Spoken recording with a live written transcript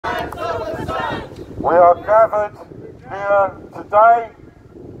We are gathered here today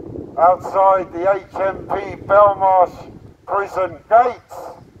outside the HMP Belmarsh prison gates,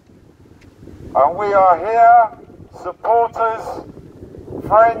 and we are here, supporters,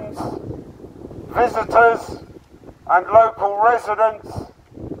 friends, visitors and local residents,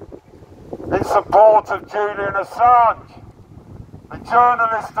 in support of Julian Assange, the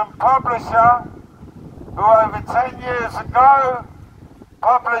journalist and publisher who over 10 years ago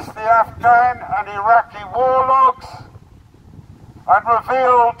published the Afghan and Iraqi war logs and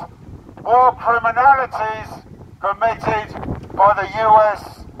revealed war criminalities committed by the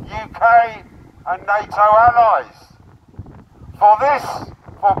US, UK and NATO allies.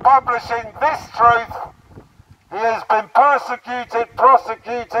 For publishing this truth, he has been persecuted,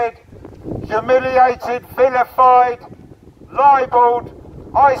 prosecuted, humiliated, vilified, libelled,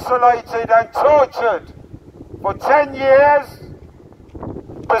 isolated and tortured for 10 years,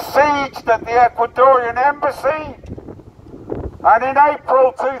 besieged at the Ecuadorian embassy, and in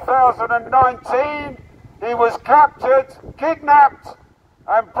April 2019 he was captured, kidnapped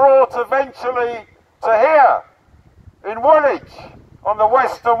and brought eventually to here, in Woolwich, on the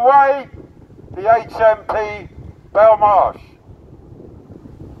Western Way, the HMP Belmarsh.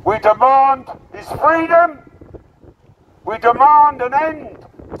 We demand his freedom. We demand an end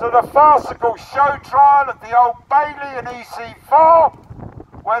to the farcical show trial at the Old Bailey and EC4,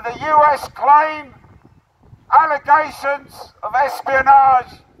 where the US claim allegations of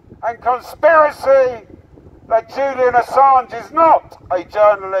espionage and conspiracy that Julian Assange is not a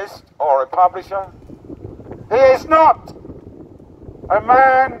journalist or a publisher. He is not a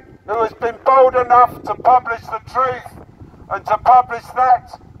man who has been bold enough to publish the truth and to publish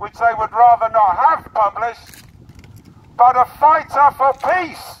that which they would rather not have published, but a fighter for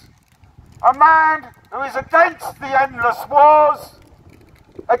peace, a man who is against the endless wars,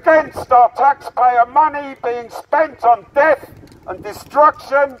 against our taxpayer money being spent on death and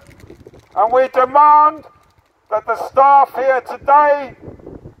destruction, and we demand that the staff here today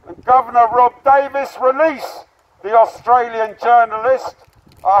and Governor Rob Davis release the Australian journalist,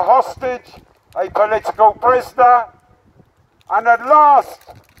 a hostage, a political prisoner, and at last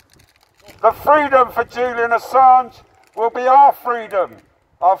the freedom for Julian Assange will be our freedom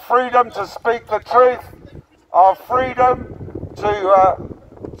to speak the truth, our freedom to,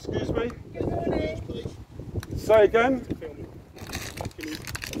 excuse me? Say again?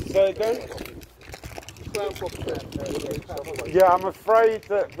 Say again? Yeah, I'm afraid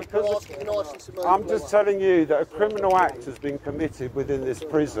that because I'm just telling you that a criminal act has been committed within this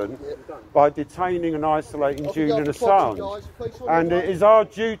prison by detaining and isolating Julian Assange. And it is our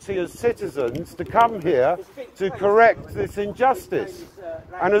duty as citizens to come here to correct this injustice.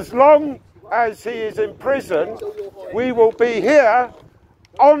 And as long as he is in prison, we will be here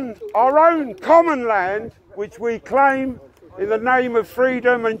on our own common land, which we claim in the name of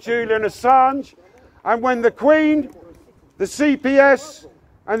freedom and Julian Assange. And when the Queen, the CPS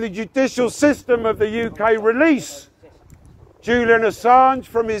and the judicial system of the UK release Julian Assange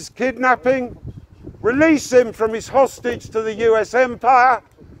from his kidnapping, release him from his hostage to the US empire,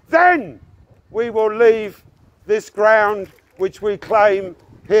 then we will leave this ground which we claim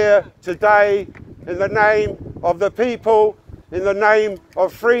here today in the name of the people, in the name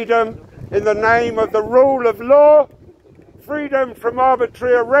of freedom, in the name of the rule of law, freedom from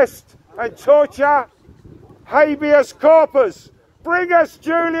arbitrary arrest and torture, habeas corpus. Bring us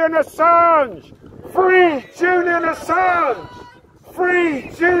Julian Assange. Free Julian Assange.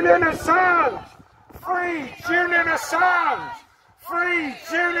 Free Julian Assange. Free Julian Assange. Free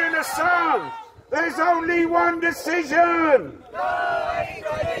Julian Assange. There's only one decision. No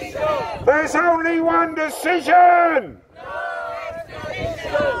extradition. There's only one decision. No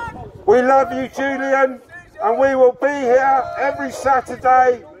extradition. We love you, Julian, and we will be here every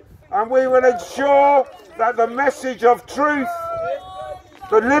Saturday, and we will ensure that the message of truth,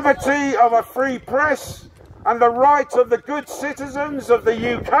 the liberty of a free press and the right of the good citizens of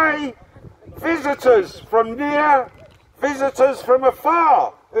the UK, visitors from near, visitors from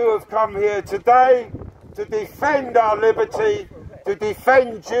afar who have come here today to defend our liberty, to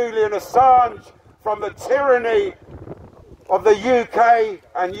defend Julian Assange from the tyranny of the UK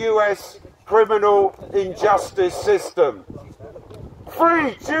and US criminal injustice system.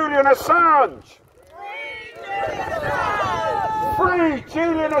 Free Julian Assange! Free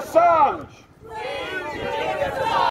Julian Assange!